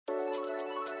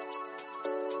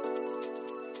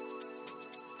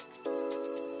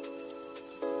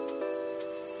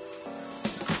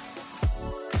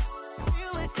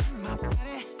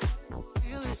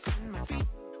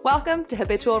Welcome to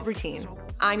Habitual Routine.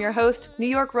 I'm your host, New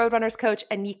York Roadrunners coach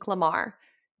Anique Lamar.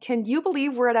 Can you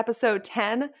believe we're at episode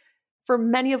 10? For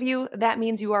many of you, that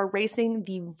means you are racing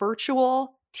the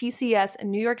virtual TCS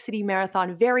New York City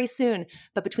Marathon very soon.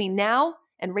 But between now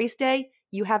and race day,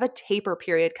 you have a taper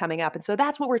period coming up. And so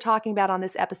that's what we're talking about on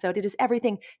this episode. It is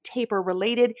everything taper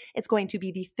related. It's going to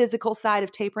be the physical side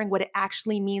of tapering, what it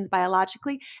actually means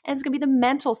biologically, and it's going to be the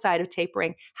mental side of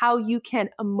tapering, how you can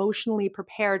emotionally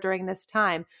prepare during this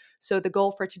time. So the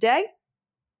goal for today,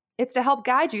 it's to help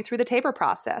guide you through the taper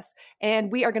process.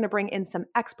 And we are going to bring in some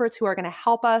experts who are going to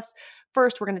help us.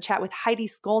 First, we're going to chat with Heidi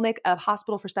Skolnick of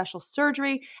Hospital for Special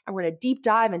Surgery, and we're going to deep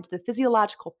dive into the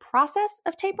physiological process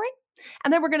of tapering.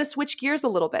 And then we're going to switch gears a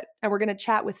little bit, and we're going to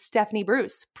chat with Stephanie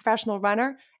Bruce, professional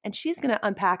runner, and she's going to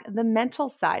unpack the mental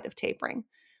side of tapering.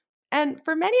 And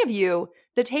for many of you,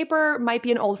 the taper might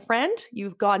be an old friend.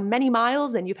 You've gone many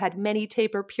miles and you've had many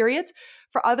taper periods.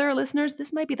 For other listeners,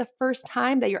 this might be the first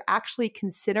time that you're actually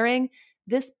considering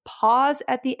this pause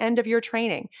at the end of your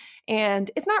training. And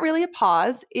it's not really a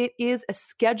pause. It is a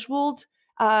scheduled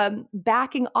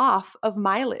backing off of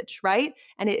mileage, right?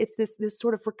 And it's this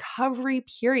sort of recovery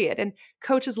period. And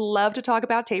coaches love to talk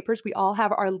about tapers. We all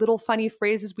have our little funny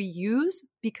phrases we use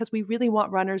because we really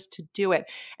want runners to do it.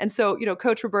 And so,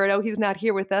 Coach Roberto, he's not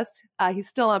here with us. He's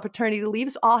still on paternity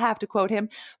leave, so I'll have to quote him.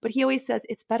 But he always says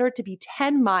it's better to be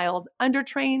 10 miles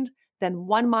undertrained than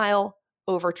 1 mile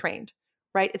overtrained,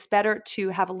 right? It's better to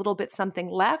have a little bit something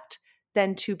left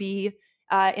than to be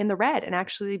in the red and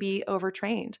actually be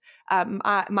overtrained.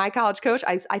 My college coach,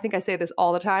 I think I say this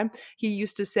all the time. He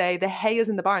used to say, the hay is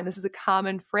in the barn. This is a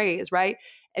common phrase, right?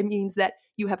 It means that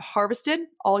you have harvested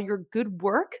all your good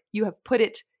work. You have put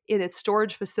it in its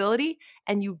storage facility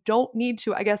and you don't need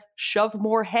to, shove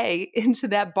more hay into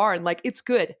that barn. Like, it's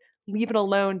good. Leave it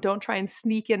alone. Don't try and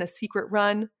sneak in a secret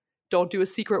run. Don't do a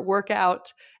secret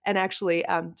workout, and actually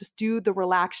just do the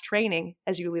relaxed training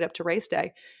as you lead up to race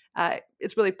day.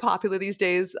 It's really popular these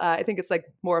days. I think it's like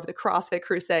more of the CrossFit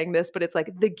crew saying this, but it's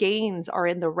like the gains are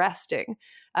in the resting,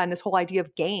 and this whole idea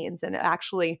of gains and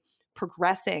actually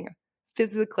progressing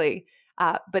physically.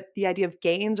 But the idea of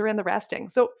gains are in the resting.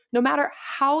 So no matter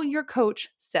how your coach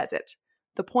says it,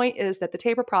 the point is that the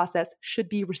taper process should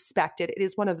be respected. It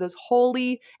is one of those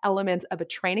holy elements of a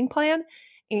training plan.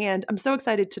 And I'm so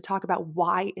excited to talk about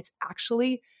why it's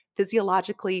actually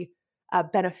physiologically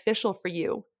beneficial for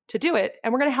you to do it.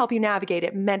 And we're going to help you navigate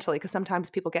it mentally, because sometimes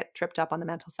people get tripped up on the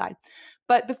mental side.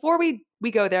 But before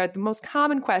we go there, the most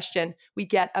common question we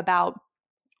get about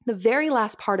the very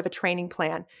last part of a training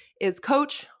plan is,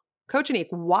 Coach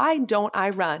Anique, why don't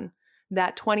I run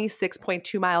that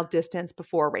 26.2 mile distance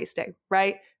before race day,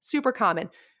 right? Super common.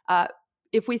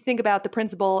 If we think about the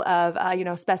principle of,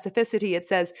 specificity, it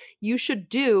says you should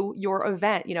do your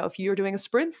event. If you're doing a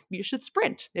sprint, you should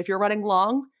sprint. If you're running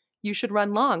long, you should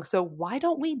run long. So why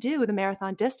don't we do the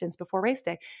marathon distance before race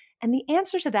day? And the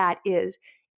answer to that is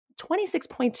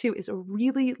 26.2 is a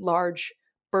really large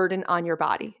burden on your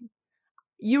body.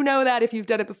 You know that if you've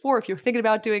done it before, if you're thinking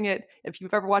about doing it, if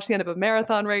you've ever watched the end of a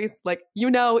marathon race,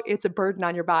 it's a burden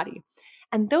on your body.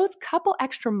 And those couple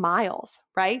extra miles,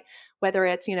 right? Whether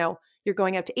it's, you're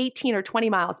going up to 18 or 20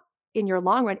 miles in your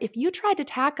long run, if you tried to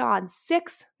tack on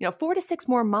 4 to 6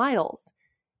 more miles,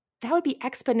 that would be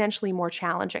exponentially more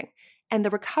challenging. And the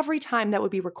recovery time that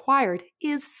would be required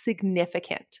is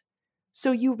significant.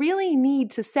 So you really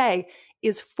need to say,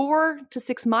 is 4 to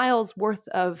 6 miles worth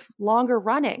of longer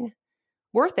running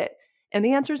worth it? And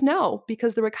the answer is no,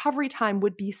 because the recovery time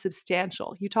would be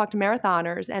substantial. You talk to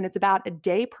marathoners and it's about a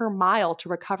day per mile to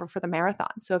recover for the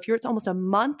marathon. So it's almost a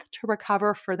month to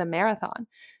recover for the marathon.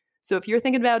 So if you're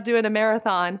thinking about doing a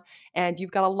marathon and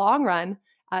you've got a long run,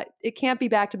 it can't be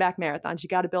back-to-back marathons. You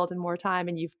got to build in more time,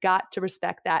 and you've got to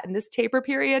respect that. And this taper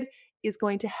period is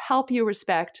going to help you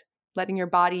respect letting your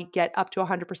body get up to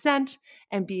 100%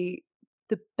 and be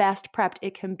the best prepped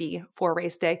it can be for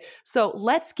race day. So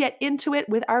let's get into it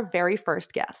with our very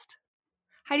first guest.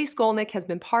 Heidi Skolnick has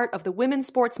been part of the Women's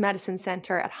Sports Medicine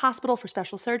Center at Hospital for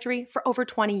Special Surgery for over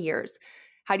 20 years.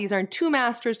 Heidi's earned 2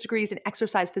 master's degrees in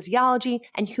exercise physiology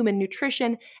and human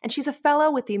nutrition, and she's a fellow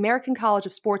with the American College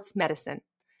of Sports Medicine.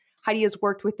 Heidi has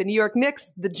worked with the New York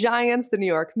Knicks, the Giants, the New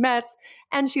York Mets,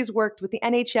 and she's worked with the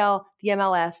NHL, the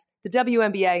MLS, the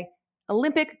WNBA,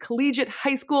 Olympic, collegiate,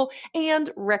 high school,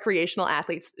 and recreational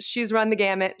athletes. She's run the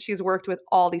gamut. She's worked with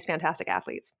all these fantastic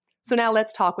athletes. So now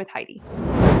let's talk with Heidi.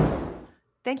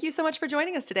 Thank you so much for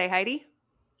joining us today, Heidi.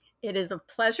 It is a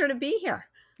pleasure to be here.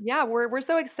 Yeah, we're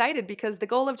so excited because the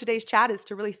goal of today's chat is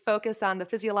to really focus on the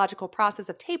physiological process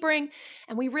of tapering,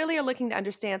 and we really are looking to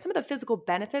understand some of the physical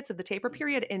benefits of the taper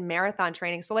period in marathon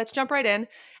training. So let's jump right in,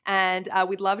 and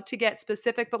we'd love to get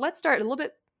specific, but let's start a little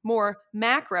bit more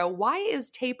macro. Why is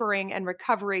tapering and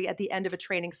recovery at the end of a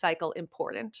training cycle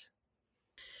important?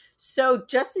 So,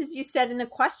 just as you said in the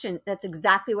question, that's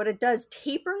exactly what it does.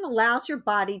 Tapering allows your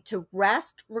body to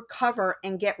rest, recover,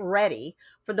 and get ready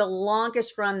for the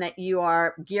longest run that you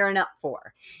are gearing up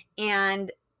for.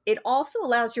 And it also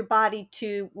allows your body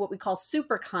to what we call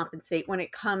super compensate when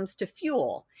it comes to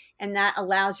fuel. And that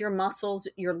allows your muscles,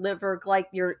 your liver,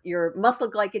 your muscle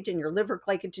glycogen, your liver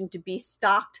glycogen to be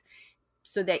stocked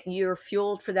so that you're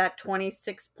fueled for that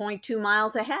 26.2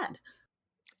 miles ahead.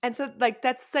 And so, like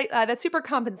that's super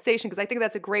compensation because I think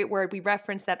that's a great word. We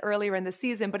referenced that earlier in the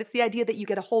season, but it's the idea that you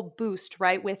get a whole boost,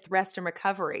 right, with rest and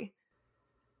recovery.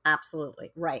 Absolutely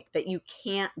right. That you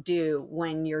can't do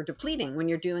when you're depleting, when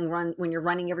you're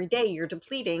running every day, you're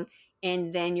depleting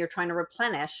and then you're trying to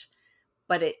replenish,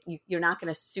 but you're not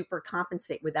going to super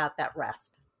compensate without that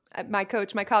rest. My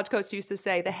college coach used to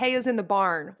say, the hay is in the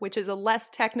barn, which is a less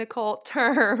technical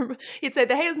term. He'd say,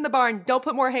 the hay is in the barn. Don't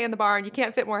put more hay in the barn. You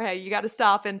can't fit more hay. You got to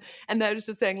stop. And that was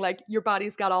just saying, like, your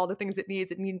body's got all the things it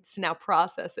needs. It needs to now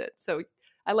process it. So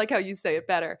I like how you say it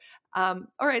better. All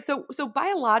right. So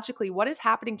biologically, what is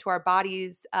happening to our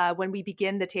bodies when we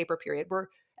begin the taper period?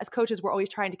 As coaches, we're always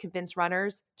trying to convince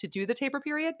runners to do the taper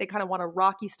period. They kind of want a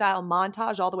Rocky style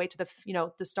montage all the way to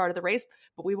the start of the race,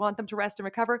 but we want them to rest and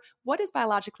recover. What is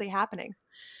biologically happening?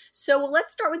 So well,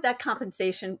 let's start with that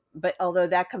compensation, but although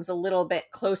that comes a little bit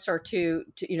closer to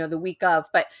the week of,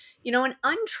 but an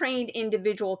untrained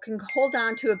individual can hold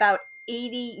on to about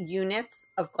 80 units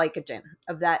of glycogen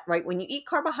of that, right? When you eat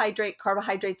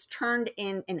carbohydrates turned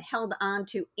in and held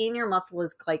onto in your muscle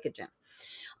is glycogen.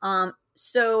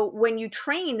 So when you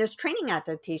train, there's training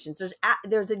adaptations.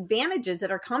 There's advantages that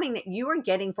are coming that you are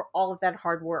getting for all of that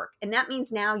hard work. And that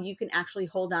means now you can actually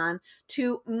hold on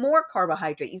to more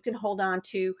carbohydrate. You can hold on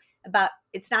to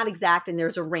it's not exact and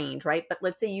there's a range, right? But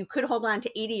let's say you could hold on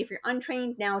to 80 if you're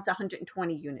untrained. Now it's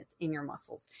 120 units in your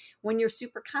muscles. When you're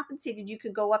super compensated, you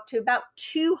could go up to about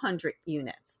 200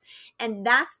 units. And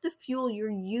that's the fuel you're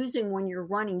using when you're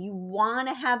running. You want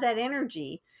to have that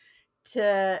energy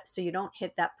so you don't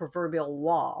hit that proverbial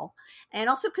wall, and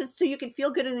also so you can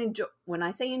feel good and enjoy. When I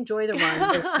say enjoy the run,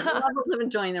 there's levels of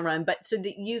enjoying the run, but so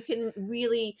that you can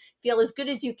really feel as good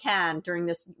as you can during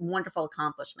this wonderful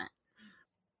accomplishment.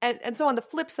 And so on the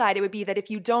flip side, it would be that if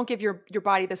you don't give your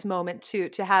body this moment to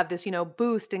have this,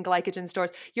 boost in glycogen stores,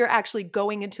 you're actually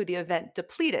going into the event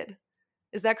depleted.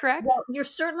 Is that correct? Well, you're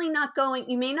certainly not going.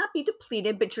 You may not be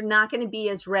depleted, but you're not going to be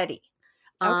as ready.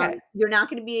 Okay. You're not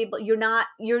going to be able, you're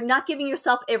not giving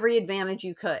yourself every advantage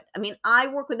you could. I mean, I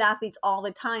work with athletes all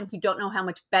the time who don't know how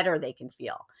much better they can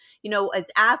feel. As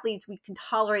athletes, we can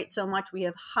tolerate so much. We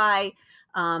have high,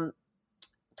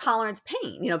 tolerance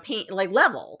pain like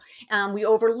level. We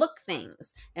overlook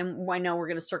things. And I know we're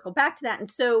going to circle back to that. And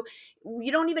so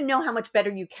you don't even know how much better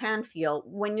you can feel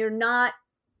when you're not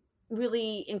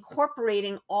really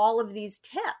incorporating all of these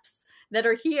tips that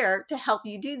are here to help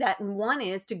you do that. And one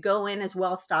is to go in as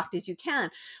well stocked as you can.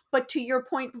 But to your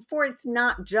point before, it's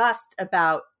not just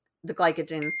about the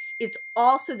glycogen. It's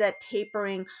also that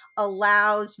tapering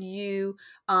allows you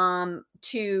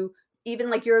to,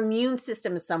 even like your immune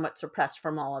system is somewhat suppressed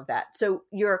from all of that. So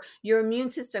your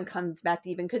immune system comes back to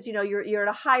even because you're at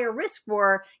a higher risk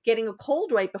for getting a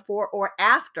cold right before or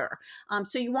after.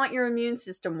 So you want your immune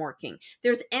system working.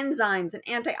 There's enzymes and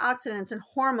antioxidants and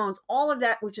hormones, all of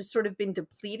that which has sort of been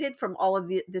depleted from all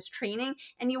of this training,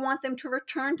 and you want them to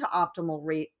return to optimal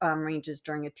ranges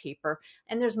during a taper.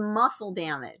 And there's muscle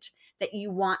damage that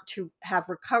you want to have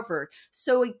recovered.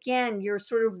 So again, you're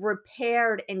sort of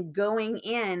repaired and going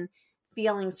in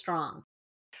feeling strong.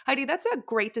 Heidi, that's a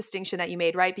great distinction that you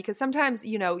made, right? Because sometimes,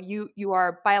 you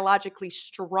are biologically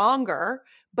stronger,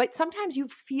 but sometimes you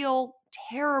feel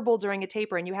terrible during a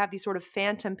taper and you have these sort of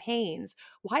phantom pains.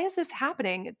 Why is this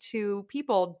happening to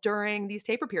people during these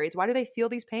taper periods? Why do they feel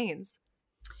these pains?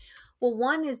 Well,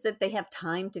 one is that they have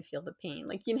time to feel the pain.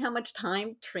 Like, how much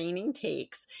time training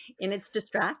takes, and it's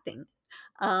distracting.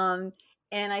 Um,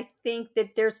 and I think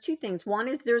that there's two things. One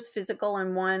is there's physical,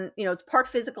 and one, it's part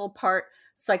physical, part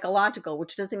psychological,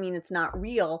 which doesn't mean it's not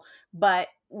real, but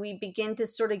we begin to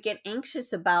sort of get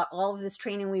anxious about all of this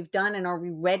training we've done, and are we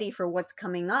ready for what's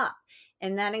coming up?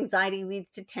 And that anxiety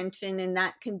leads to tension, and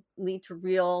that can lead to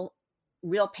real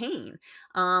pain.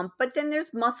 But then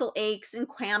there's muscle aches and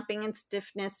cramping and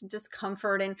stiffness and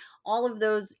discomfort and all of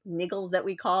those niggles that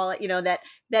we call it,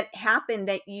 that happen,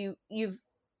 that you've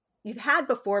you've had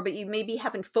before, but you maybe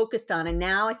haven't focused on. And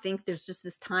now I think there's just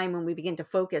this time when we begin to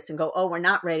focus and go, oh, we're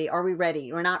not ready. Are we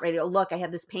ready? We're not ready. Oh, look, I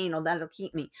have this pain. Oh, that'll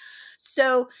keep me.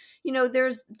 So,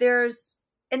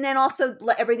 and then also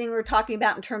everything we we're talking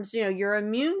about in terms, your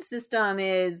immune system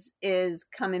is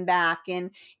coming back.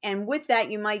 And with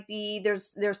that, you might be,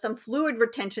 there's some fluid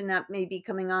retention that may be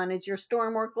coming on as you're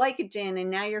storing more glycogen. And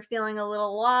now you're feeling a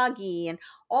little loggy and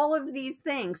all of these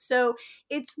things. So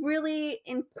it's really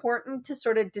important to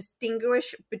sort of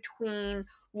distinguish between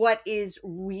what is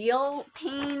real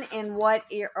pain and what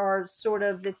are sort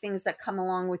of the things that come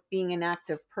along with being an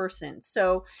active person.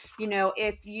 So,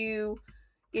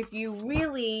 if you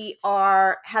really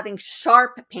are having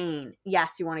sharp pain,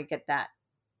 yes, you want to get that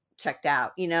checked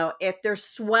out. If there's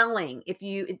swelling,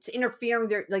 it's interfering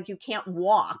there, like you can't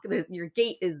walk, your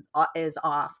gait is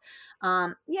off.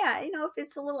 If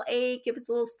it's a little ache, if it's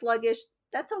a little sluggish,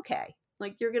 that's okay.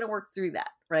 Like you're going to work through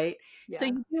that, right? Yeah. So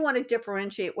you do want to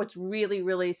differentiate what's really,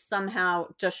 really somehow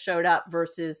just showed up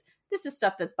versus this is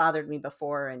stuff that's bothered me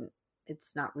before and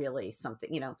it's not really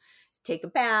something, take a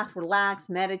bath, relax,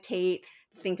 meditate,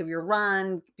 think of your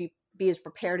run, be as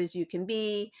prepared as you can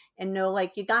be, and know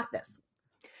like you got this.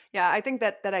 Yeah, I think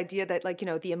that idea that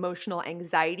the emotional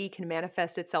anxiety can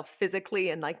manifest itself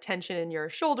physically and like tension in your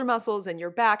shoulder muscles and your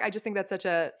back. I just think that's such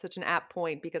an apt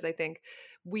point because I think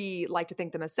we like to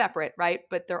think them as separate, right?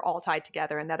 But they're all tied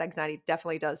together, and that anxiety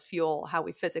definitely does fuel how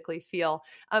we physically feel.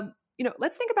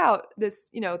 Let's think about this,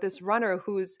 this runner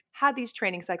who's had these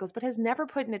training cycles but has never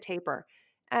put in a taper.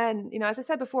 And, as I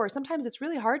said before, sometimes it's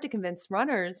really hard to convince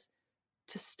runners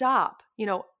to stop,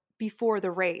 before the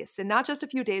race, and not just a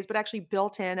few days, but actually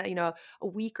built in, a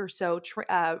week or so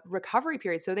recovery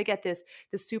period. So they get this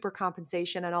super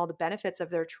compensation and all the benefits of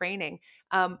their training.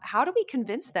 How do we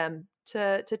convince them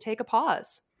to take a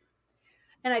pause?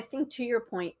 And I think to your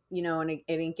point, and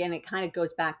again, it kind of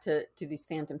goes back to these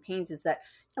phantom pains is that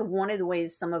one of the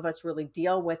ways some of us really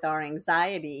deal with our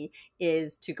anxiety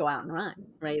is to go out and run,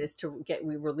 right?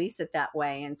 We release it that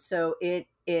way. And so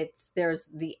there's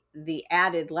the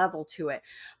added level to it.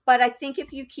 But I think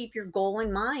if you keep your goal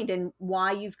in mind and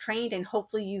why you've trained, and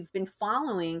hopefully you've been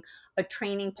following a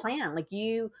training plan,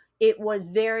 it was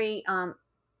very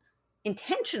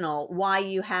intentional why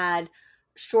you had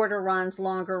shorter runs,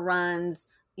 longer runs,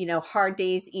 hard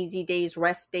days, easy days,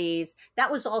 rest days.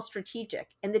 That was all strategic.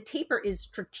 And the taper is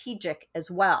strategic as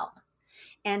well.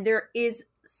 And there is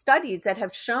studies that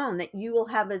have shown that you will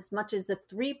have as much as a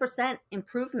 3%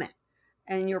 improvement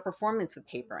in your performance with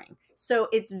tapering. So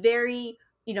it's very,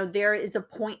 there is a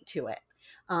point to it.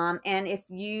 And if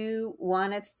you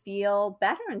want to feel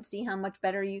better and see how much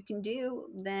better you can do,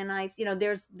 then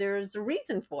there's a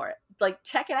reason for it. Like,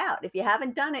 check it out. If you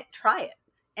haven't done it, try it.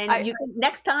 And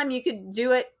next time you could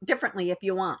do it differently if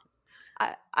you want.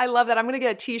 I love that. I'm going to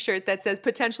get a t-shirt that says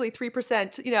potentially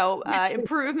 3%,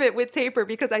 improvement with taper,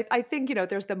 because I think,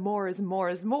 there's the more is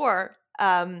more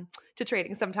to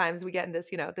training. Sometimes we get in this,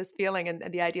 this feeling and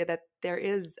the idea that there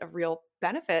is a real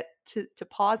benefit to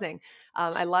pausing.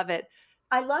 I love it.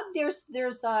 I love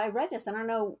I read this, I don't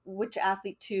know which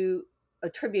athlete to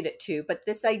attribute it to, but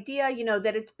this idea,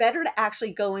 that it's better to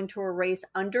actually go into a race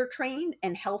undertrained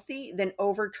and healthy than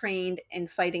overtrained and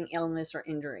fighting illness or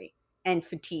injury and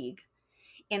fatigue.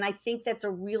 And I think that's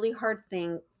a really hard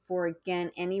thing for,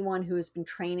 again, anyone who has been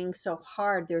training so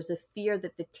hard. There's a fear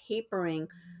that the tapering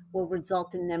will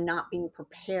result in them not being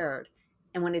prepared.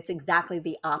 And when it's exactly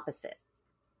the opposite.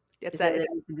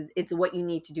 It's what you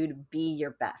need to do to be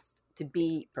your best, to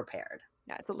be prepared.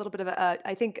 Yeah, it's a little bit of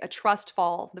I think a trust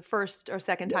fall the first or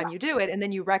second time you do it, and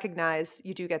then you recognize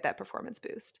you do get that performance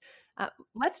boost.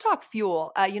 Let's talk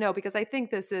fuel, because I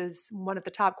think this is one of the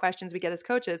top questions we get as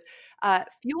coaches.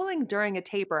 Fueling during a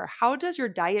taper, how does your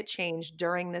diet change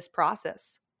during this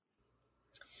process?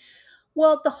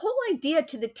 Well, the whole idea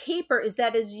to the taper is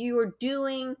that as you are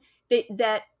doing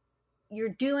that you're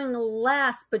doing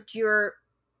less, but you're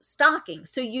stocking.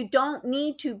 So you don't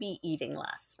need to be eating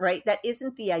less, right? That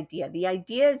isn't the idea. The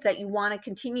idea is that you want to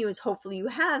continue, as hopefully you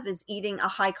have, is eating a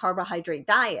high carbohydrate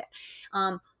diet.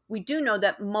 We do know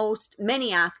that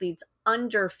many athletes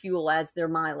under fuel as their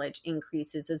mileage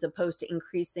increases, as opposed to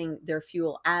increasing their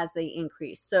fuel as they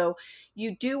increase. So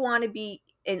you do want to be,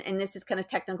 and this is kind of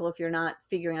technical if you're not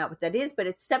figuring out what that is, but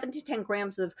it's 7 to 10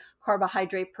 grams of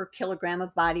carbohydrate per kilogram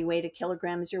of body weight. A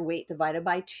kilogram is your weight divided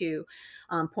by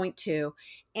 0.2.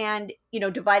 And,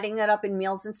 dividing that up in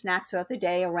meals and snacks throughout the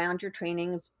day around your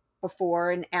training,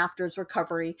 before and after's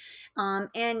recovery.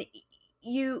 And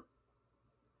you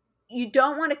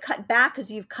don't want to cut back because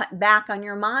you've cut back on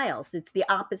your miles. It's the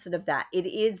opposite of that. It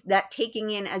is that taking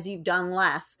in as you've done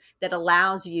less that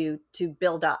allows you to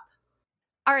build up.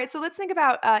 All right, so let's think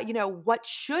about, what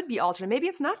should be altered. Maybe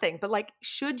it's nothing, but like,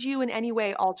 should you in any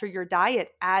way alter your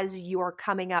diet as you're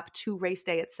coming up to race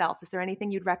day itself? Is there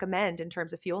anything you'd recommend in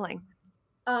terms of fueling?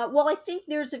 Well, I think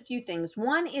there's a few things.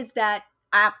 One is that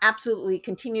absolutely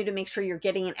continue to make sure you're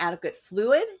getting an adequate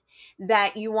fluid,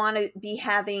 that you want to be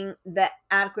having that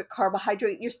adequate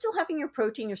carbohydrate. You're still having your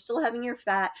protein, you're still having your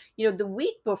fat. The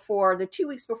week before, the 2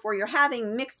 weeks before, you're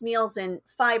having mixed meals and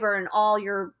fiber and all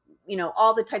your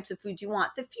all the types of foods you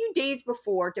want. The few days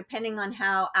before, depending on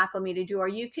how acclimated you are,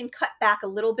 you can cut back a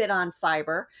little bit on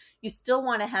fiber. You still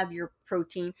want to have your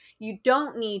protein. You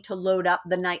don't need to load up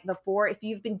the night before. If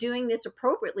you've been doing this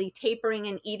appropriately, tapering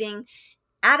and eating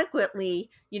adequately,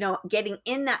 getting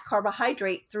in that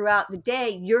carbohydrate throughout the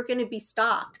day, you're going to be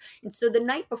stocked. And so the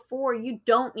night before, you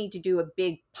don't need to do a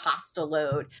big pasta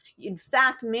load. In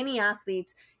fact, many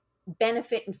athletes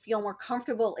benefit and feel more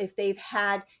comfortable if they've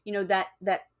had,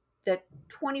 that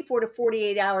 24 to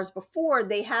 48 hours before,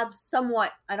 they have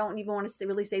somewhat, I don't even want to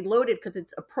really say loaded because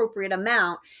it's appropriate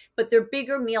amount, but their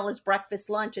bigger meal is breakfast,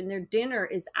 lunch, and their dinner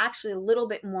is actually a little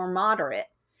bit more moderate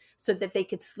so that they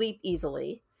could sleep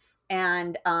easily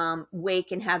and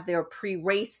wake and have their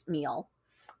pre-race meal.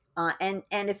 And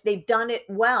if they've done it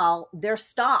well, they're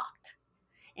stocked.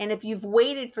 And if you've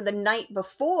waited for the night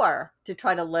before to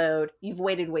try to load, you've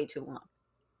waited way too long.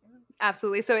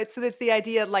 Absolutely. So it's the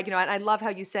idea, like, and I love how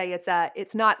you say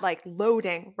it's not like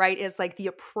loading, right? It's like the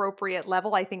appropriate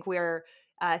level. I think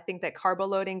think that carbo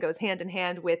loading goes hand in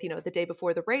hand with, the day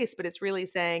before the race, but it's really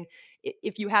saying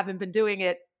if you haven't been doing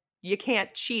it, you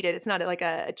can't cheat it. It's not like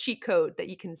a cheat code that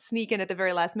you can sneak in at the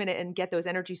very last minute and get those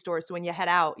energy stores. So when you head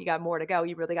out, you got more to go.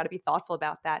 You really got to be thoughtful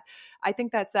about that. I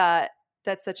think that's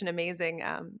such an amazing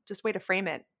just way to frame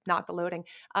it, not the loading.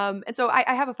 And so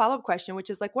I have a follow-up question, which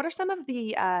is like, what are some of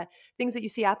the things that you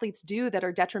see athletes do that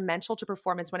are detrimental to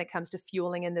performance when it comes to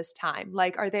fueling in this time?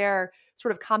 Like, are there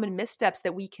sort of common missteps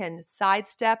that we can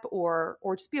sidestep or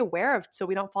just be aware of so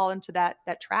we don't fall into that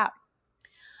trap?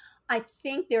 I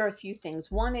think there are a few things.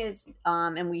 One is,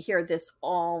 and we hear this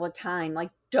all the time,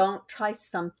 like, don't try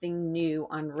something new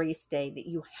on race day that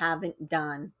you haven't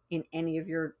done in any of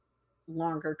your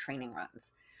longer training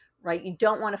runs, right? You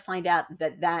don't want to find out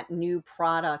that new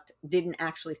product didn't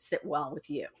actually sit well with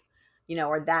you,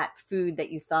 or that food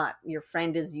that you thought your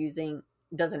friend is using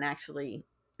doesn't actually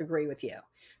agree with you.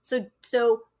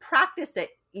 So practice it.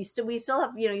 We still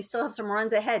have, you still have some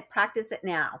runs ahead. Practice it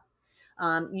now.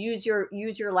 Use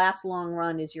your last long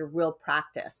run as your real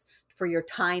practice for your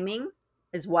timing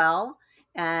as well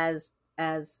as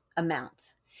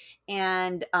amounts.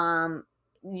 And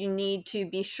you need to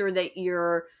be sure that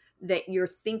you're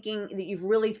thinking, that you've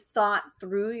really thought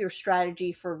through your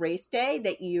strategy for race day,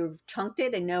 that you've chunked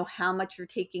it and know how much you're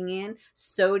taking in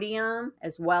sodium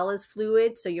as well as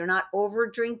fluid. So you're not over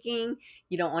drinking.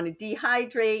 You don't want to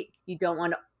dehydrate. You don't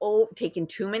want to take in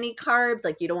too many carbs.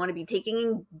 Like, you don't want to be taking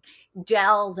in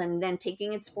gels and then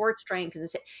taking in sports drink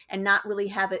and not really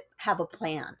have a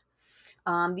plan.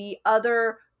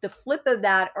 The flip of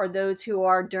that are those who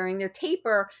are during their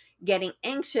taper getting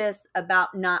anxious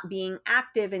about not being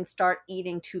active and start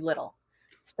eating too little.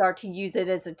 Start to use it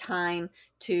as a time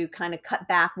to kind of cut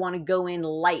back, want to go in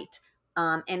light.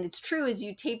 And it's true, as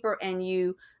you taper and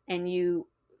you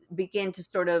begin to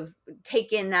sort of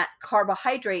take in that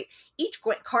carbohydrate, each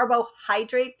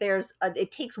carbohydrate,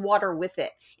 it takes water with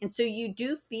it. And so you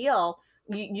do feel,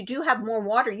 you do have more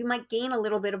water. You might gain a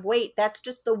little bit of weight. That's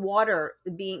just the water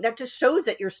that just shows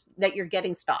that you're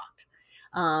getting stocked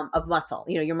of muscle.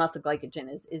 Your muscle glycogen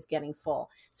is getting full.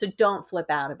 So don't flip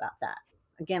out about that.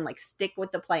 Again, like, stick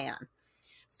with the plan.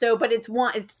 So, but it's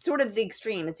sort of the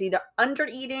extreme. It's either under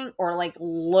eating or like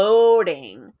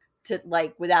loading to,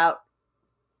 like, without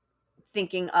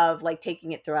thinking of like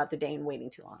taking it throughout the day and waiting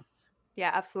too long.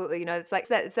 Yeah, absolutely. It's like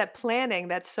it's that planning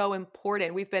that's so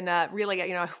important. We've been really,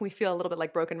 we feel a little bit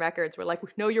like broken records. We're like,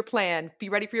 know your plan, be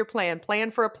ready for your plan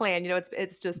for a plan.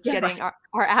 It's just getting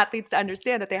our athletes to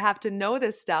understand that they have to know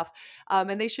this stuff,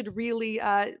 and they should really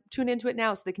tune into it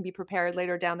now so they can be prepared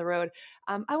later down the road.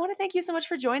 I want to thank you so much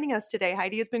for joining us today,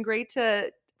 Heidi. It's been great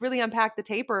to really unpack the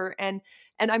taper, and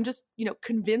I'm just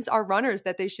convince our runners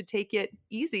that they should take it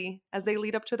easy as they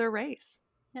lead up to their race.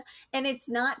 Yeah. And it's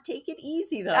not take it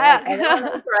easy though.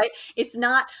 Right? It's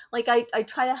not like I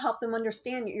try to help them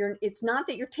understand it's not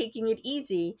that you're taking it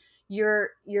easy. You're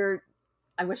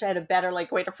I wish I had a better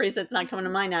way to phrase it. It's not coming to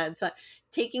mind now. It's not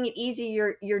taking it easy.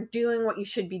 You're doing what you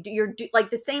should be doing.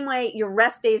 Like the same way your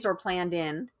rest days are planned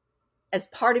in as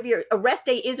part of a rest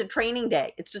day is a training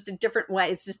day. It's just a different way.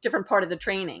 It's just a different part of the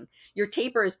training. Your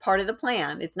taper is part of the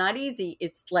plan. It's not easy.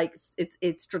 It's like,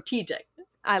 it's strategic.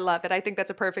 I love it. I think that's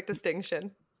a perfect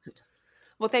distinction.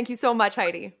 Well, thank you so much,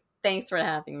 Heidi. Thanks for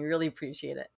having me. Really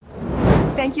appreciate it.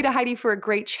 Thank you to Heidi for a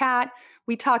great chat.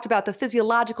 We talked about the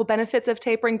physiological benefits of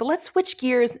tapering, but let's switch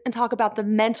gears and talk about the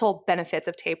mental benefits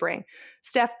of tapering.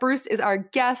 Steph Bruce is our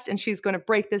guest, and she's going to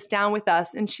break this down with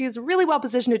us. And she's really well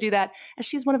positioned to do that, as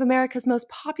she's one of America's most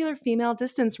popular female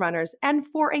distance runners, and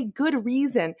for a good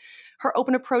reason. Her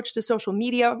open approach to social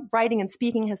media, writing, and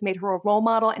speaking has made her a role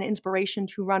model and inspiration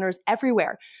to runners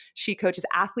everywhere. She coaches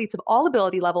athletes of all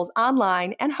ability levels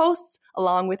online and hosts,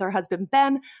 along with her husband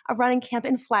Ben, a running camp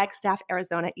in Flagstaff,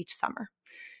 Arizona each summer.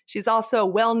 She's also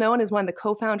well known as one of the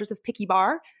co-founders of Picky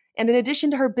Bar. And in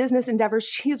addition to her business endeavors,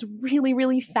 she is really,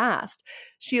 really fast.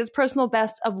 She has personal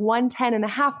bests of 1:10 in the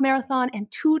half marathon and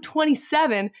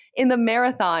 2:27 in the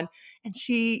marathon. And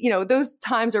she, those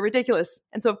times are ridiculous.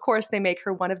 And so, of course, they make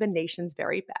her one of the nation's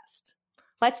very best.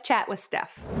 Let's chat with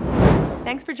Steph.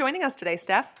 Thanks for joining us today,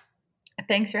 Steph.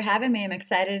 Thanks for having me. I'm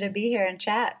excited to be here and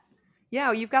chat.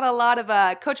 Yeah, you've got a lot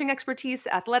of coaching expertise,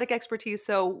 athletic expertise.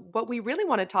 So what we really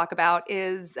want to talk about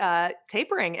is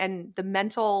tapering and the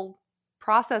mental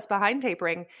process behind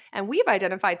tapering. And we've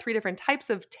identified 3 different types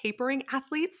of tapering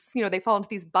athletes. They fall into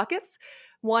these buckets.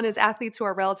 One is athletes who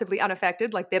are relatively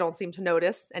unaffected, like they don't seem to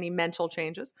notice any mental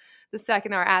changes. The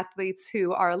second are athletes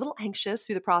who are a little anxious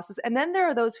through the process. And then there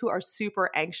are those who are super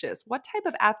anxious. What type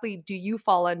of athlete do you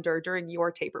fall under during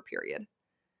your taper period?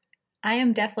 I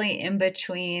am definitely in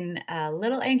between a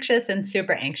little anxious and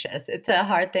super anxious. It's a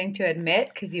hard thing to admit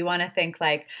because you want to think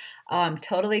like, oh, I'm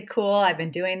totally cool. I've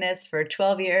been doing this for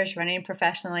 12 years, running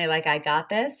professionally, like I got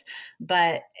this.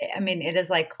 But I mean, it is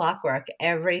like clockwork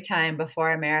every time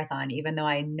before a marathon. Even though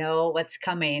I know what's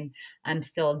coming, I'm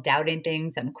still doubting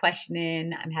things. I'm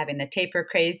questioning. I'm having the taper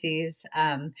crazies.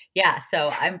 So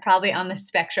I'm probably on the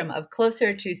spectrum of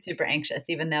closer to super anxious,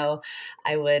 even though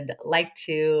I would like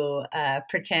to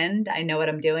pretend I know what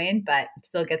I'm doing, but it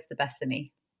still gets the best of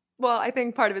me. Well, I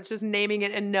think part of it's just naming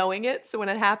it and knowing it. So when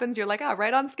it happens, you're like,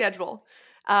 right on schedule.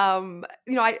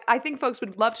 I think folks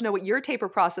would love to know what your taper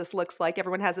process looks like.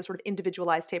 Everyone has a sort of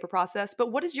individualized taper process,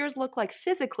 but what does yours look like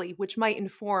physically, which might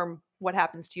inform what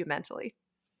happens to you mentally?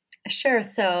 Sure.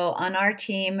 So on our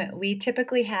team, we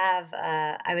typically have,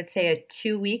 I would say, a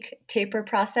 2-week taper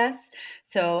process.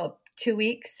 So 2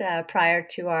 weeks prior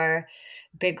to our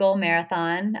big goal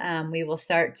marathon, we will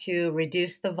start to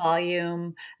reduce the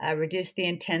volume, reduce the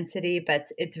intensity, but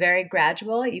it's very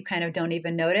gradual. You kind of don't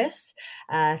even notice.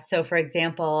 So for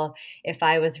example, if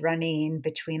I was running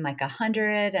between like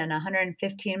 100 and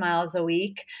 115 miles a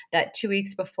week, that 2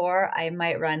 weeks before I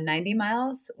might run 90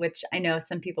 miles, which I know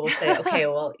some people will say, okay,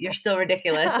 well, you're still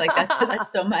ridiculous. Like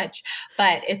that's so much,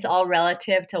 but it's all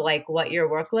relative to like what your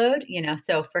workload,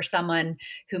 so for someone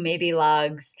who maybe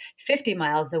logs 50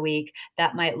 miles a week,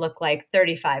 that might look like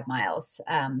 35 miles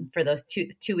for those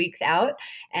two weeks out.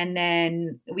 And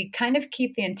then we kind of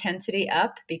keep the intensity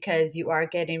up because you are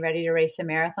getting ready to race a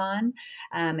marathon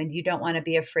and you don't want to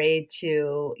be afraid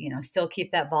to, still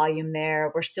keep that volume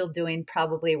there. We're still doing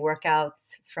probably workouts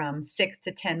from 6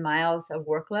 to 10 miles of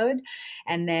workload.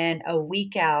 And then a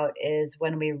week out is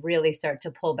when we really start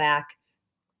to pull back.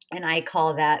 And I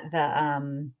call that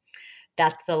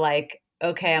that's the like,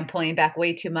 okay, I'm pulling back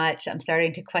way too much. I'm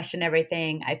starting to question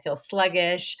everything. I feel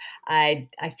sluggish. I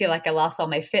feel like I lost all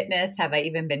my fitness. Have I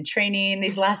even been training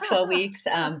these last 12 weeks?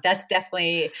 That's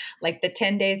definitely like the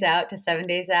 10 days out to 7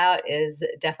 days out is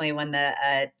definitely when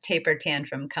the taper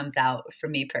tantrum comes out for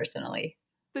me personally.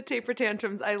 The taper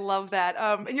tantrums. I love that.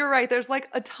 And you're right. There's like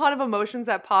a ton of emotions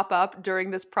that pop up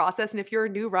during this process. And if you're a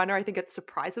new runner, I think it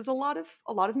surprises a lot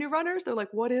of new runners. They're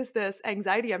like, what is this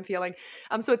anxiety I'm feeling?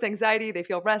 So it's anxiety. They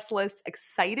feel restless,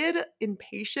 excited,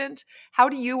 impatient. How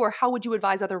would you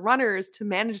advise other runners to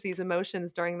manage these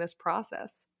emotions during this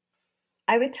process?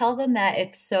 I would tell them that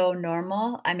it's so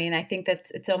normal. I mean, I think that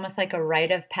it's almost like a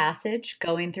rite of passage.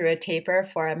 Going through a taper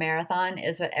for a marathon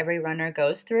is what every runner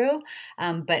goes through,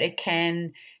 but it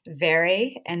can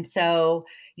vary. And so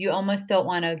you almost don't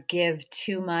want to give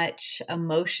too much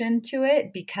emotion to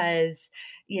it because,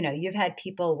 you've had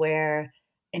people where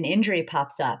an injury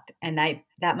pops up and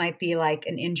that might be like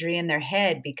an injury in their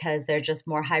head because they're just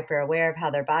more hyper aware of how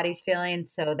their body's feeling.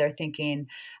 So they're thinking,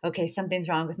 okay, something's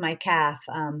wrong with my calf.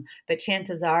 But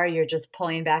chances are you're just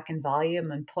pulling back in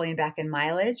volume and pulling back in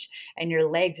mileage and your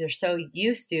legs are so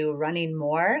used to running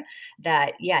more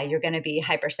that, you're going to be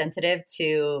hypersensitive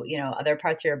to, other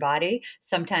parts of your body.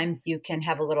 Sometimes you can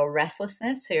have a little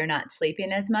restlessness. So you're not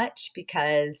sleeping as much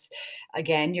because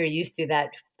again, you're used to that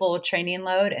full training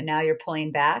load and now you're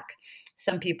pulling back.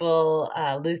 Some people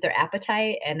lose their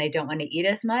appetite and they don't want to eat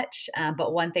as much.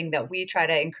 But one thing that we try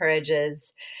to encourage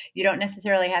is you don't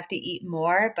necessarily have to eat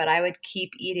more, but I would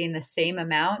keep eating the same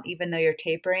amount even though you're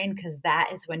tapering, because that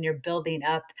is when you're building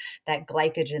up that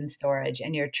glycogen storage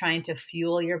and you're trying to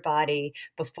fuel your body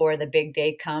before the big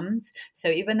day comes. So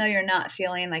even though you're not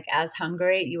feeling like as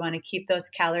hungry, you want to keep those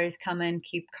calories coming,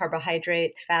 keep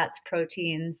carbohydrates, fats,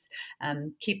 proteins,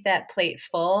 keep that plate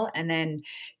full, and then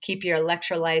keep your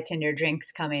electrolytes and your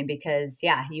drinks coming, because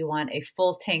you want a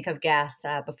full tank of gas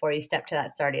before you step to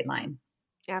that starting line.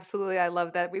 Absolutely. I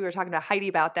love that. We were talking to Heidi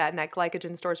about that, and that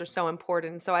glycogen stores are so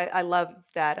important. So I love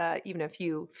that even if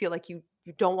you feel like you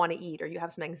don't want to eat or you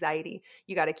have some anxiety,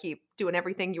 you got to keep doing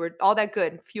everything. You were all that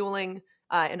good, fueling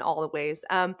in all the ways.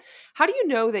 How do you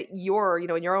know that you're,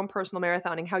 in your own personal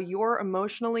marathoning, how you're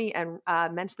emotionally and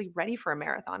mentally ready for a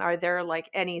marathon? Are there like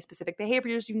any specific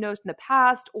behaviors you've noticed in the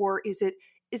past, or is it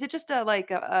just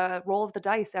a roll of the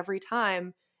dice every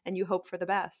time and you hope for the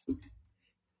best?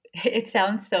 It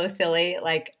sounds so silly,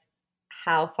 like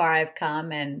how far I've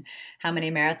come and how many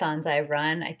marathons I've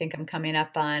run. I think I'm coming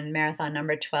up on marathon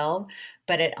number 12,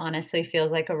 but it honestly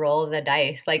feels like a roll of the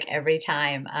dice, like every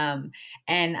time.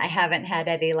 And I haven't had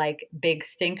any like big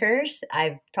stinkers.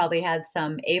 I've probably had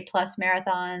some A+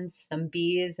 marathons, some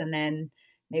Bs, and then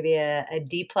maybe a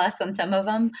D+ on some of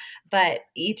them. But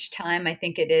each time I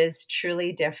think it is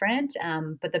truly different.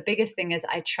 But the biggest thing is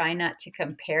I try not to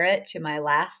compare it to my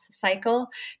last cycle,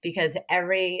 because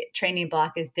every training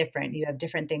block is different. You have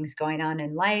different things going on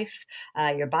in life.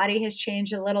 Your body has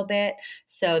changed a little bit.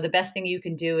 So the best thing you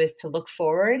can do is to look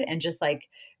forward and just like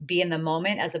be in the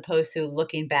moment, as opposed to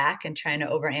looking back and trying to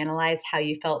overanalyze how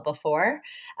you felt before.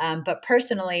 But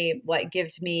personally, what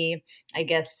gives me, I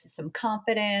guess, some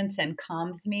confidence and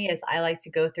calms me is I like to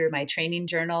go through my training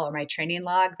journal or my training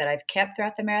log that I've kept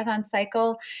throughout the marathon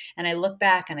cycle. And I look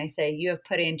back and I say, you have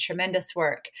put in tremendous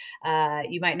work.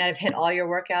 You might not have hit all your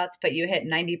workouts, but you hit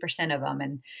 90% of them.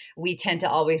 And we tend to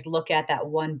always look at that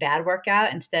one bad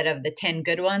workout instead of the 10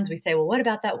 good ones. We say, well, what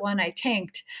about that one I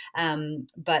tanked?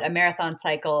 But a marathon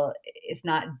cycle is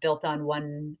not built on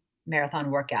one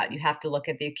marathon workout. You have to look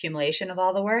at the accumulation of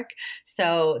all the work.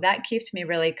 So that keeps me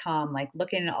really calm, like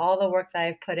looking at all the work that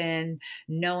I've put in,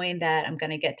 knowing that I'm going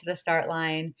to get to the start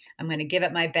line. I'm going to give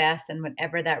it my best. And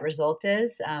whatever that result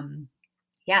is,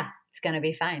 it's going to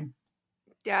be fine.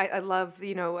 Yeah, I love,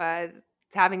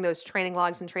 having those training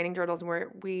logs and training journals. And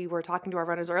we were talking to our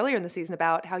runners earlier in the season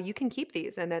about how you can keep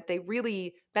these and that they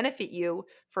really benefit you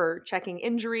for checking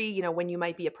injury, when you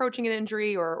might be approaching an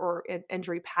injury or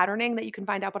injury patterning that you can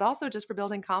find out, but also just for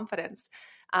building confidence.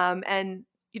 And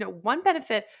one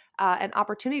benefit and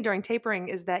opportunity during tapering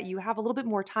is that you have a little bit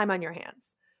more time on your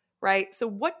hands. Right. So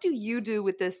what do you do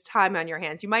with this time on your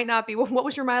hands? You might not be, what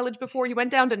was your mileage before? You went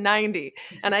down to 90.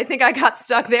 And I think I got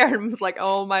stuck there and was like,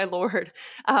 oh my Lord.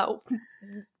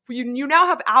 You now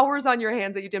have hours on your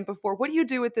hands that you didn't before. What do you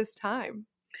do with this time?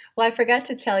 Well, I forgot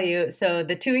to tell you. So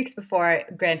the 2 weeks before,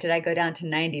 granted, I go down to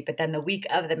 90, but then the week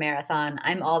of the marathon,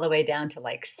 I'm all the way down to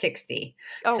like 60.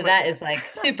 So that is like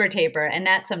super taper. And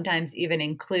that sometimes even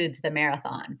includes the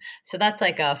marathon. So that's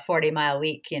like a 40-mile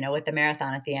week, with the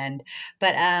marathon at the end.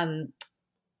 But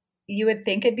you would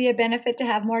think it'd be a benefit to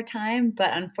have more time.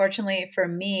 But unfortunately for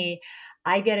me,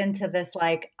 I get into this,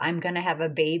 like, I'm going to have a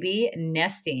baby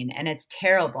nesting, and it's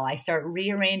terrible. I start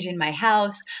rearranging my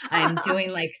house. I'm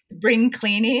doing like spring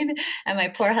cleaning, and my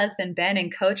poor husband, Ben,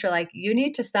 and coach are like, you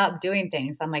need to stop doing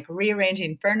things. I'm like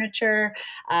rearranging furniture.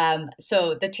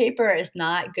 So the taper is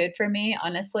not good for me,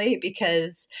 honestly,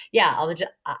 because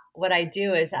what I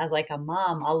do is, as like a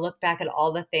mom, I'll look back at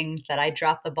all the things that I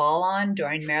dropped the ball on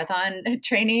during marathon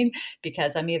training,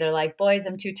 because I'm either like, boys,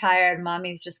 I'm too tired.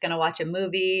 Mommy's just going to watch a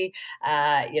movie.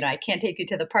 I can't take you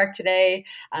to the park today.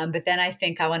 But then I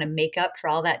think I want to make up for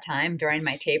all that time during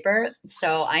my taper.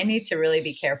 So I need to really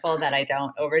be careful that I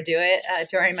don't overdo it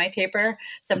during my taper.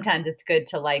 Sometimes it's good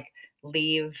to like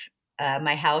leave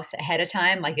my house ahead of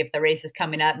time. Like if the race is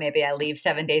coming up, maybe I leave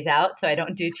 7 days out so I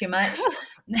don't do too much.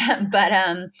 But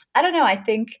I don't know. I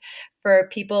think for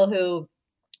people who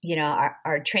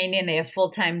are training, they have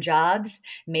full-time jobs,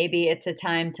 maybe it's a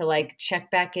time to like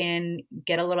check back in,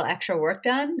 get a little extra work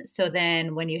done. So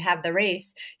then when you have the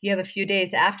race, you have a few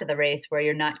days after the race where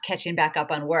you're not catching back up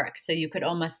on work. So you could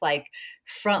almost like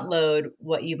front load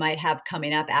what you might have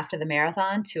coming up after the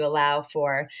marathon to allow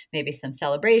for maybe some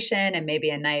celebration and maybe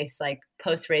a nice like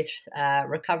post-race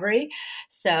recovery.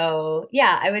 So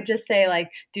yeah, I would just say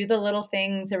like do the little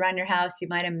things around your house you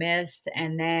might have missed,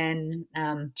 and then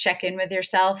check in with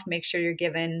yourself, make sure you're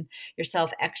giving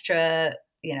yourself extra,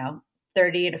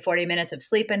 30 to 40 minutes of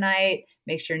sleep a night,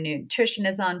 make sure nutrition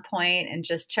is on point, and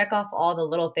just check off all the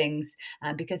little things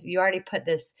because you already put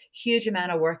this huge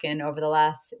amount of work in over the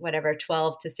last,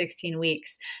 12 to 16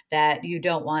 weeks that you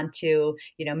don't want to,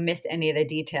 miss any of the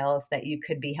details that you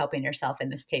could be helping yourself in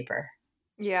this taper.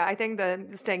 Yeah, I think the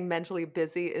staying mentally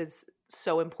busy is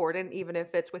so important, even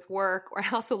if it's with work. Or I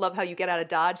also love how you get out of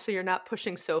Dodge so you're not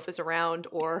pushing sofas around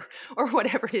or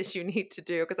whatever it is you need to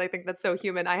do, because I think that's so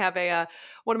human. I have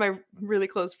one of my really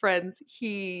close friends.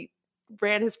 He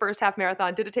ran his first half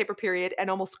marathon, did a taper period, and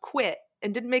almost quit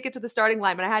and didn't make it to the starting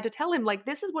line. And I had to tell him, like,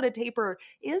 this is what a taper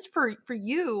is for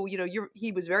you.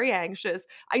 He was very anxious.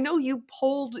 I know you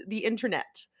polled the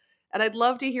internet. And I'd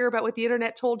love to hear about what the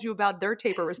internet told you about their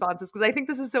taper responses, because I think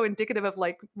this is so indicative of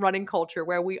like running culture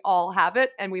where we all have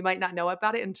it and we might not know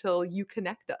about it until you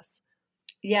connect us.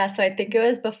 Yeah, so I think it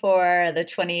was before the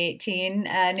 2018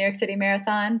 New York City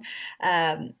Marathon.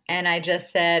 And I just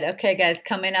said, okay, guys,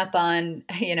 coming up on,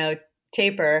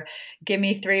 taper, give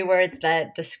me 3 words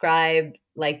that describe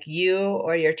like you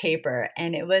or your taper.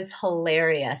 And it was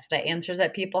hilarious, the answers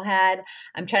that people had.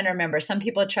 I'm trying to remember. Some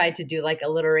people tried to do like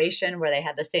alliteration where they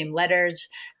had the same letters.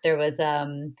 There was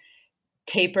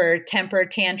taper temper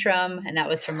tantrum, and that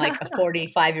was from like a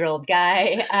 45-year-old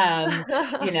guy.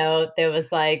 There was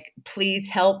like, please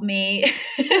help me.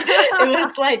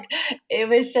 It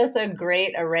was just a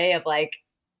great array of like,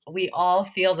 we all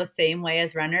feel the same way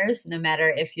as runners, no matter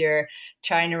if you're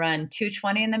trying to run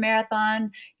 2:20 in the marathon,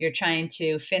 you're trying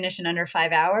to finish in under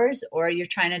 5 hours, or you're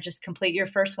trying to just complete your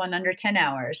first one under 10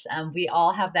 hours. We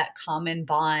all have that common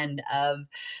bond of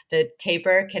the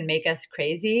taper can make us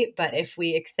crazy, but if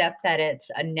we accept that it's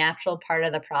a natural part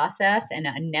of the process and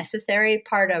a necessary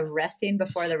part of resting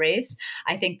before the race,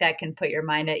 I think that can put your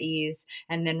mind at ease.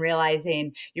 And then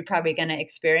realizing you're probably going to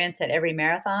experience at every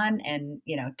marathon, and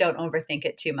don't overthink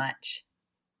it too much.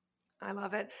 I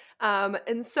love it.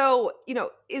 And so,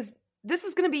 this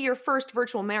is going to be your first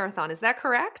virtual marathon. Is that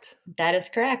correct? That is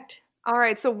correct. All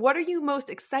right. So what are you most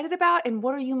excited about and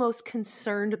what are you most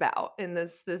concerned about in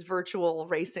this virtual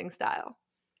racing style?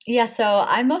 Yeah. So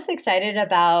I'm most excited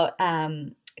about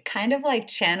kind of like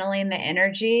channeling the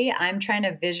energy. I'm trying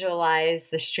to visualize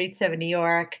the streets of New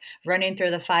York, running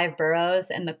through the 5 boroughs,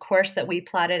 and the course that we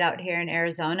plotted out here in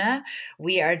Arizona.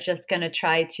 We are just going to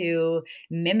try to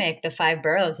mimic the 5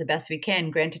 boroughs the best we can.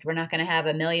 Granted, we're not going to have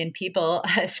 1 million people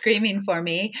screaming for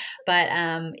me, but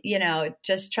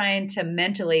just trying to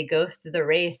mentally go through the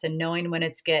race and knowing when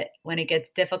it gets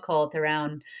difficult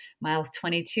around miles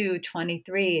 22,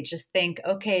 23, just think,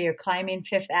 okay, you're climbing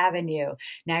 5th Avenue.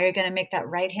 Now you're going to make that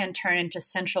right-hand turn into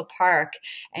Central Park,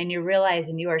 and you're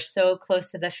realizing you are so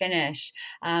close to the finish.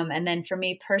 And then for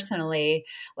me personally,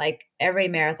 like every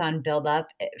marathon buildup,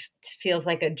 it feels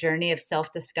like a journey of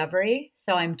self-discovery.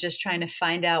 So I'm just trying to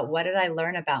find out, what did I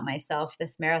learn about myself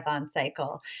this marathon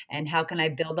cycle, and how can I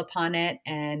build upon it,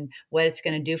 and what it's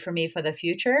going to do for me for the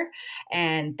future.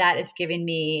 And that is giving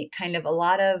me kind of a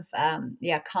lot of,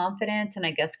 confidence and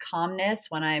I guess calmness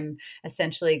when I'm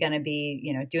essentially going to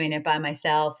be, doing it by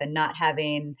myself and not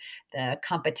having the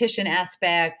competition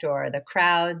aspect or the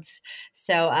crowds.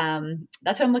 So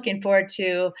that's what I'm looking forward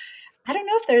to. I don't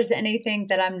know if there's anything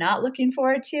that I'm not looking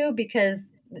forward to, because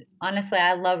honestly,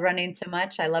 I love running so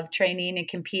much. I love training and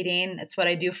competing. It's what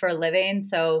I do for a living.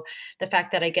 So the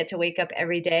fact that I get to wake up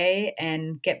every day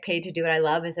and get paid to do what I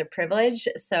love is a privilege.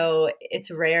 So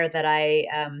it's rare that I,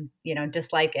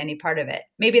 dislike any part of it.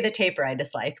 Maybe the taper I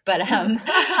dislike, but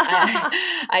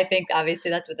I think obviously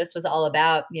that's what this was all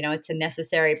about. It's a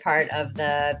necessary part of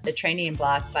the training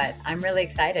block, but I'm really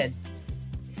excited.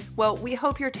 Well, we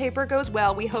hope your taper goes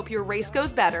well. We hope your race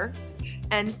goes better.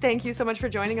 And thank you so much for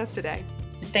joining us today.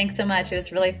 Thanks so much. It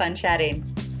was really fun chatting.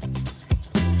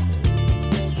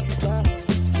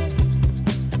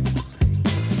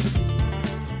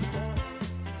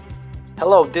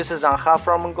 Hello, this is Anha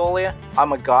from Mongolia.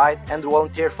 I'm a guide and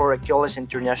volunteer for Achilles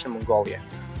International Mongolia.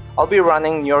 I'll be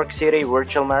running New York City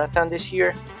Virtual Marathon this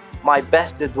year. My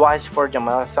best advice for the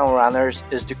marathon runners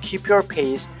is to keep your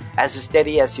pace as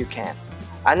steady as you can.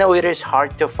 I know it is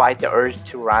hard to fight the urge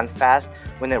to run fast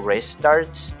when a race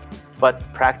starts, but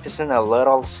practicing a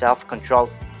little self-control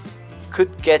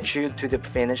could get you to the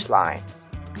finish line.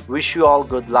 Wish you all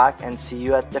good luck and see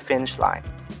you at the finish line.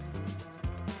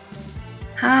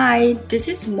 Hi, this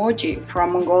is Moji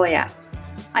from Mongolia.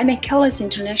 I'm a Achilles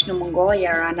International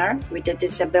Mongolia runner with a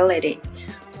disability.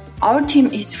 Our team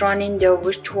is running the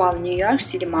virtual New York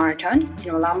City Marathon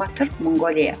in Ulaanbaatar,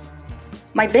 Mongolia.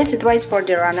 My best advice for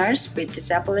the runners with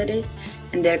disabilities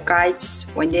and their guides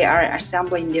when they are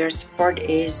assembling their support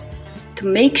is to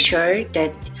make sure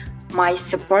that my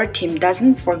support team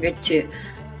doesn't forget to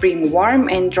bring warm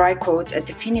and dry clothes at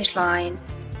the finish line,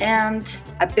 and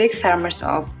a big thermos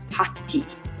of hot tea.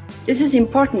 This is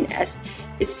important as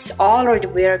it's already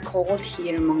very cold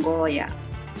here in Mongolia.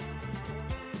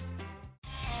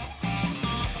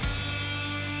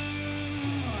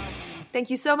 Thank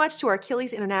you so much to our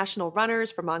Achilles International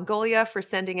runners from Mongolia for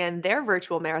sending in their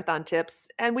virtual marathon tips.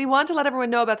 And we want to let everyone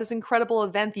know about this incredible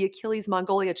event the Achilles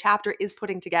Mongolia chapter is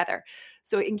putting together.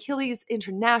 So Achilles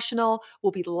International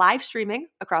will be live streaming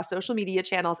across social media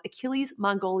channels Achilles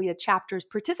Mongolia chapter's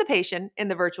participation in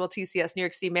the virtual TCS New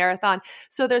York City Marathon.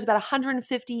 So there's about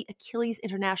 150 Achilles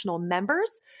International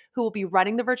members who will be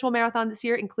running the virtual marathon this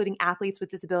year, including athletes with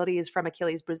disabilities from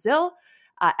Achilles Brazil,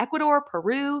 Ecuador,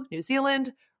 Peru, New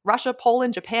Zealand, Russia,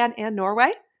 Poland, Japan, and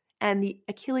Norway. And the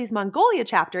Achilles Mongolia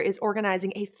chapter is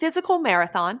organizing a physical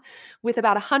marathon with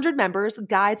about 100 members,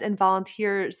 guides, and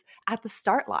volunteers at the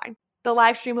start line. The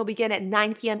live stream will begin at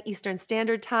 9 p.m. Eastern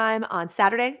Standard Time on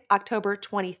Saturday, October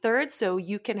 23rd, so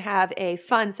you can have a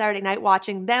fun Saturday night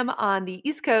watching them on the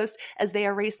East Coast as they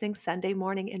are racing Sunday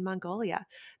morning in Mongolia.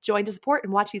 Join to support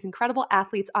and watch these incredible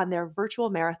athletes on their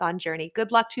virtual marathon journey.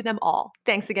 Good luck to them all.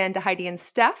 Thanks again to Heidi and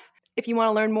Steph. If you want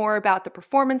to learn more about the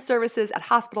performance services at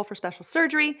Hospital for Special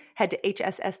Surgery, head to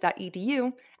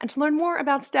hss.edu. And to learn more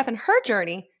about Steph and her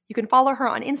journey, you can follow her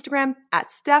on Instagram at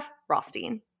Steph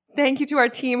Rothstein. Thank you to our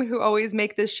team who always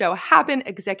make this show happen.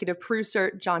 Executive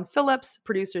producer John Phillips,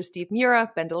 producers Steve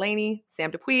Mura, Ben Delaney, Sam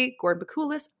Dupuy, Gordon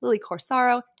Bakulis, Lily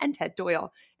Corsaro, and Ted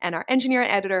Doyle, and our engineer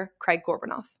and editor, Craig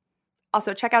Gorbanoff.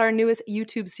 Also, check out our newest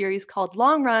YouTube series called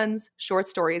Long Runs, Short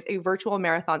Stories, a virtual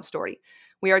marathon story.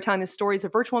 We are telling the stories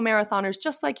of virtual marathoners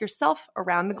just like yourself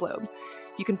around the globe.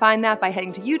 You can find that by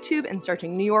heading to YouTube and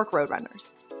searching New York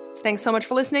Roadrunners. Thanks so much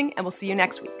for listening, and we'll see you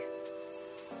next week.